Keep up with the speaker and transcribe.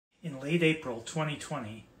late April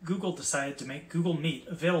 2020, Google decided to make Google Meet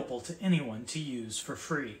available to anyone to use for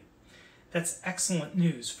free. That's excellent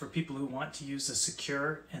news for people who want to use a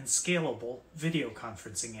secure and scalable video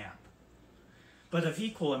conferencing app. But of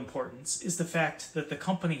equal importance is the fact that the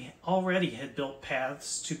company already had built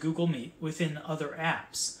paths to Google Meet within other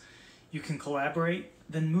apps. You can collaborate,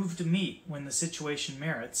 then move to Meet when the situation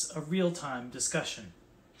merits a real-time discussion.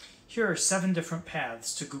 Here are 7 different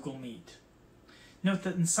paths to Google Meet. Note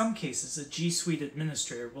that in some cases a G Suite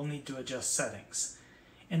administrator will need to adjust settings.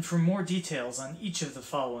 And for more details on each of the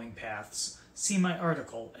following paths, see my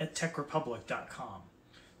article at techrepublic.com.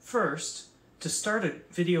 First, to start a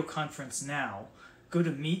video conference now, go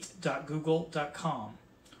to meet.google.com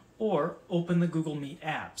or open the Google Meet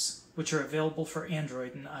apps, which are available for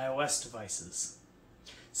Android and iOS devices.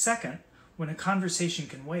 Second, when a conversation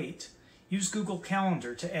can wait, use Google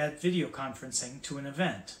Calendar to add video conferencing to an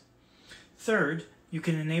event. Third, you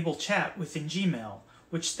can enable chat within Gmail,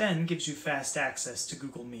 which then gives you fast access to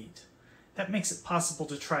Google Meet. That makes it possible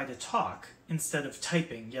to try to talk instead of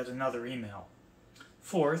typing yet another email.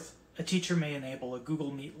 Fourth, a teacher may enable a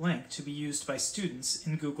Google Meet link to be used by students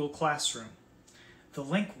in Google Classroom. The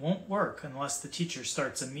link won't work unless the teacher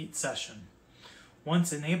starts a Meet session.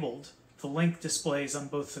 Once enabled, the link displays on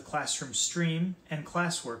both the Classroom Stream and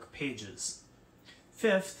Classwork pages.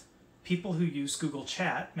 Fifth, people who use Google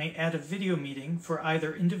Chat may add a video meeting for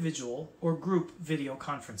either individual or group video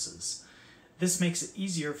conferences. This makes it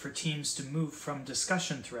easier for teams to move from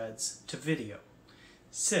discussion threads to video.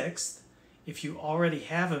 Sixth, if you already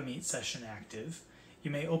have a Meet session active, you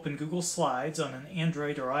may open Google Slides on an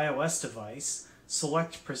Android or iOS device,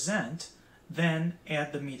 select Present, then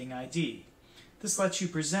add the meeting ID. This lets you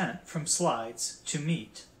present from Slides to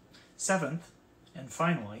Meet. Seventh, and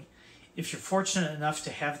finally, if you're fortunate enough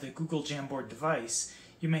to have the Google Jamboard device,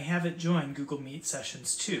 you may have it join Google Meet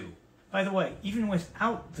sessions too. By the way, even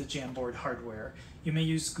without the Jamboard hardware, you may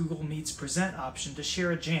use Google Meet's Present option to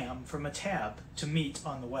share a jam from a tab to Meet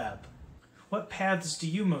on the web. What paths do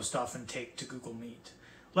you most often take to Google Meet?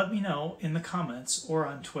 Let me know in the comments or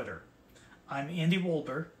on Twitter. I'm Andy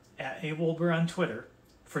Wolber, at @awolber on Twitter,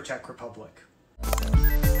 for Tech Republic.